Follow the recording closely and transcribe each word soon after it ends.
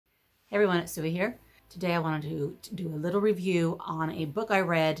Hey everyone, it's Suey here. Today I wanted to do a little review on a book I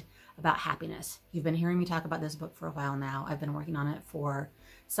read about happiness. You've been hearing me talk about this book for a while now. I've been working on it for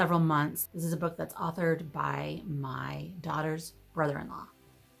several months. This is a book that's authored by my daughter's brother-in-law.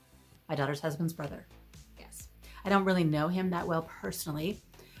 My daughter's husband's brother. Yes. I don't really know him that well personally,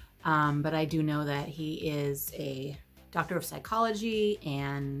 but I do know that he is a doctor of psychology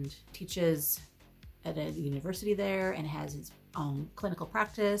and teaches at a university there and has his own clinical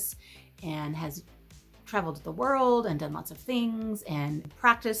practice and has traveled the world and done lots of things and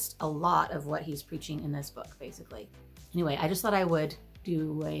practiced a lot of what he's preaching in this book, basically. Anyway, I just thought I would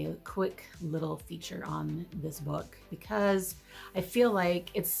do a quick little feature on this book because I feel like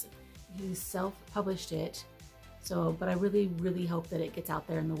he self-published it. But I really hope that it gets out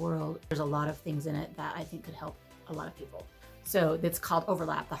there in the world. There's a lot of things in it that I think could help a lot of people. So it's called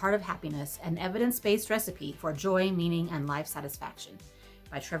Overlap, The Heart of Happiness, an evidence-based recipe for joy, meaning, and life satisfaction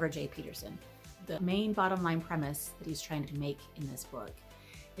by Trevor Petersen. The main bottom line premise that he's trying to make in this book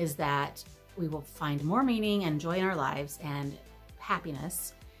is that we will find more meaning and joy in our lives and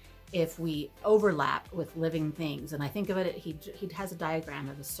happiness if we overlap with living things. And I think of it, he has a diagram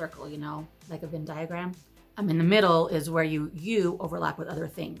of a circle, you know, like a Venn diagram. In the middle is where you overlap with other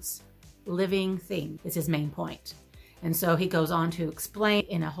things. Living thing is his main point. And so he goes on to explain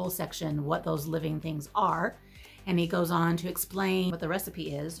in a whole section what those living things are. And he goes on to explain what the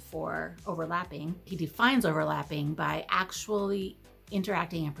recipe is for overlapping. He defines overlapping by actually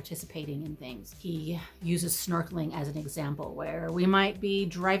interacting and participating in things. He uses snorkeling as an example, where we might be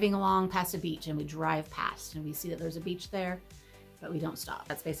driving along past a beach and we drive past and we see that there's a beach there, but we don't stop.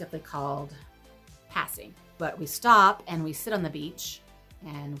 That's basically called passing. But we stop and we sit on the beach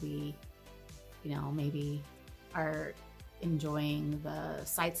and we, maybe are enjoying the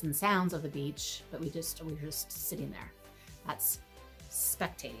sights and sounds of the beach, but we're just sitting there. That's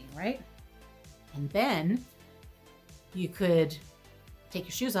spectating, right? And then you could take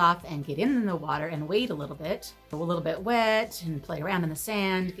your shoes off and get in the water and wade a little bit wet and play around in the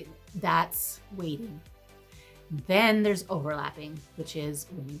sand. That's wading. Then there's overlapping, which is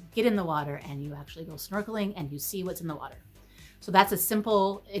when you get in the water and you actually go snorkeling and you see what's in the water. So that's a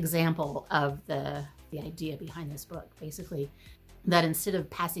simple example of the idea behind this book. Basically, that instead of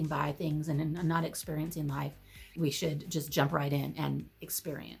passing by things and not experiencing life, we should just jump right in and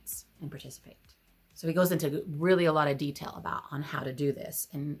experience and participate. So he goes into really a lot of detail on how to do this.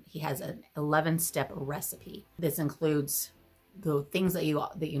 And he has an 11-step recipe. This includes the things that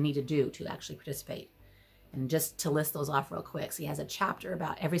you need to do to actually participate. And just to list those off real quick, so he has a chapter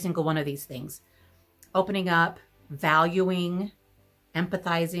about every single one of these things. Opening up, valuing,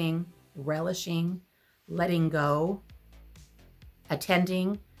 empathizing, relishing, letting go,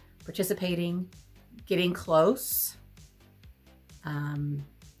 attending, participating, getting close,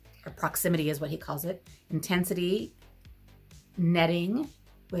 or proximity is what he calls it, intensity, netting,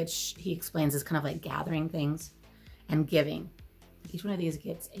 which he explains is kind of like gathering things, and giving. Each one of these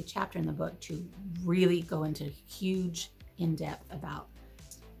gets a chapter in the book to really go into huge in-depth about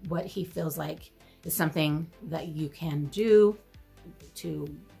what he feels like is something that you can do to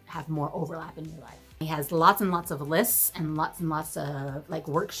have more overlap in your life. He has lots and lots of lists and lots of like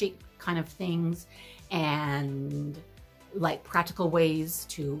worksheet kind of things and like practical ways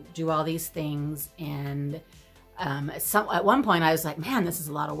to do all these things. And at one point I was like, man, this is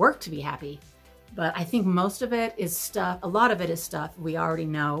a lot of work to be happy. But I think most of it is stuff, a lot of it is stuff we already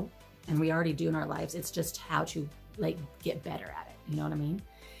know and we already do in our lives. It's just how to like get better at it. You know what I mean?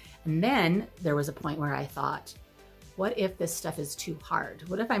 And then there was a point where I thought, what if this stuff is too hard?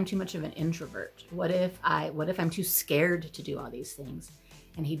 What if I'm too much of an introvert? What if I'm too scared to do all these things?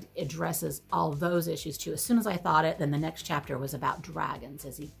 And he addresses all those issues too. As soon as I thought it, then the next chapter was about dragons,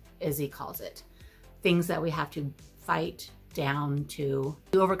 as he calls it. Things that we have to fight down to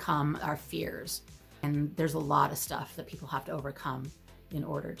overcome our fears. And there's a lot of stuff that people have to overcome in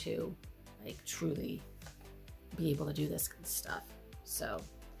order to like truly be able to do this stuff. So,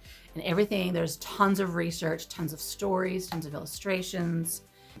 and everything, there's tons of research, tons of stories, tons of illustrations.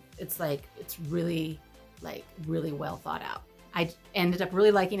 It's really well thought out. I ended up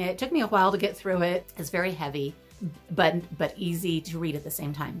really liking it. It took me a while to get through it. It's very heavy, but easy to read at the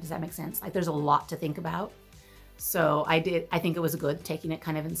same time. Does that make sense? Like there's a lot to think about. So I think it was good taking it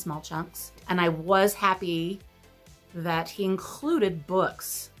kind of in small chunks. And I was happy that he included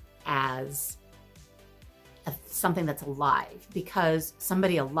books as something that's alive, because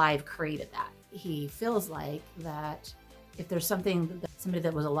somebody alive created that. He feels like that if there's somebody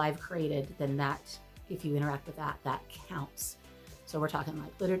that was alive created, then that, if you interact with that, that counts. So we're talking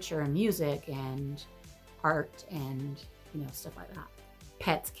like literature and music and art and, stuff like that.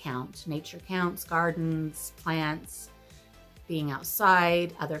 pets count. Nature counts, gardens, plants, being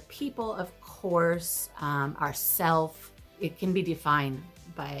outside, other people, of course, ourself. It can be defined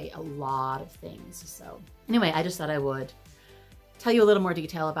by a lot of things. So anyway, I just thought I would tell you a little more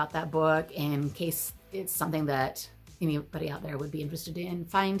detail about that book in case it's something that anybody out there would be interested in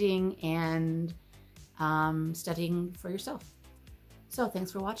finding and studying for yourself. So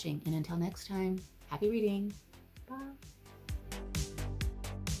thanks for watching, and until next time, happy reading. Bye.